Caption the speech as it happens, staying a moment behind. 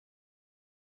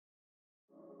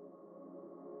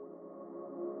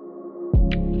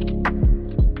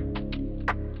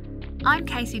I'm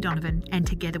Casey Donovan, and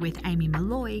together with Amy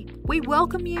Malloy, we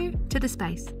welcome you to The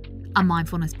Space, a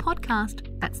mindfulness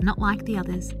podcast that's not like the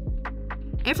others.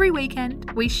 Every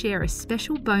weekend, we share a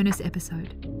special bonus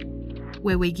episode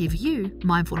where we give you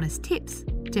mindfulness tips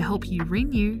to help you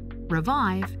renew,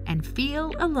 revive, and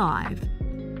feel alive.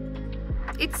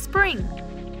 It's spring.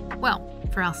 Well,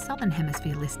 for our Southern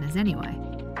Hemisphere listeners anyway.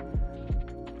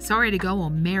 Sorry to go all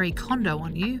Mary Kondo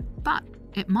on you, but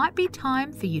it might be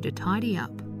time for you to tidy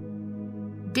up.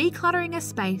 Decluttering a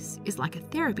space is like a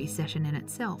therapy session in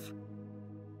itself.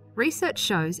 Research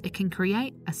shows it can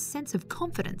create a sense of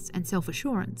confidence and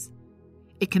self-assurance.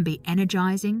 It can be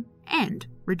energizing and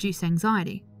reduce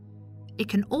anxiety. It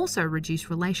can also reduce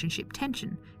relationship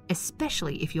tension,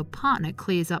 especially if your partner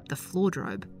clears up the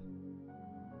wardrobe.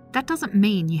 That doesn't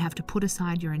mean you have to put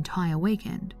aside your entire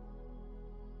weekend.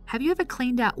 Have you ever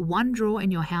cleaned out one drawer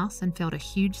in your house and felt a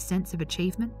huge sense of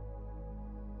achievement?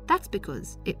 That's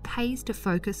because it pays to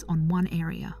focus on one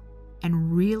area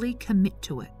and really commit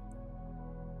to it.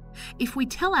 If we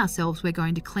tell ourselves we're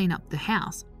going to clean up the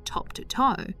house top to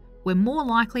toe, we're more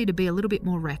likely to be a little bit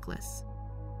more reckless.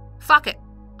 Fuck it,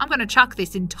 I'm going to chuck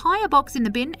this entire box in the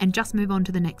bin and just move on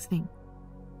to the next thing.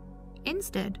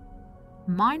 Instead,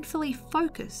 mindfully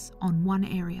focus on one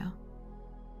area.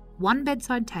 One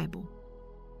bedside table,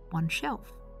 one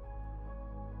shelf.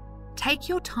 Take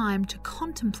your time to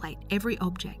contemplate every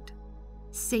object.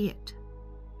 See it,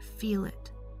 feel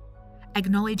it,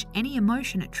 acknowledge any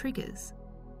emotion it triggers.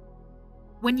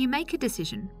 When you make a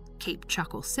decision, keep,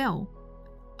 chuck or sell,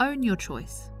 own your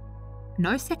choice.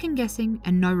 No second guessing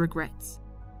and no regrets.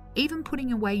 Even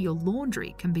putting away your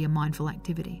laundry can be a mindful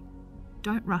activity.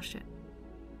 Don't rush it.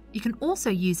 You can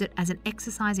also use it as an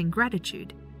exercise in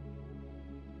gratitude.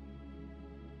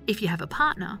 If you have a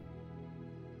partner,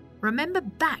 remember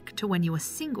back to when you were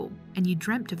single and you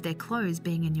dreamt of their clothes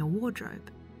being in your wardrobe.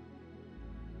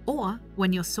 Or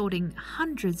when you're sorting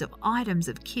hundreds of items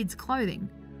of kids' clothing,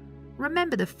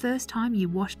 remember the first time you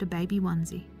washed a baby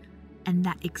onesie and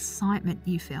that excitement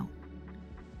you felt.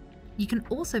 You can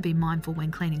also be mindful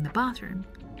when cleaning the bathroom,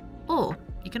 or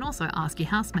you can also ask your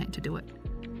housemate to do it.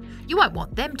 You won't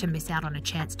want them to miss out on a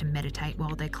chance to meditate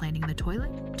while they're cleaning the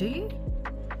toilet, do you?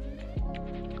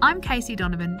 I'm Casey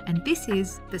Donovan, and this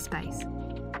is The Space.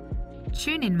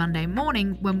 Tune in Monday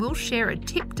morning when we'll share a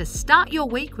tip to start your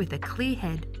week with a clear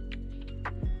head.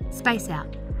 Space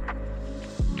out.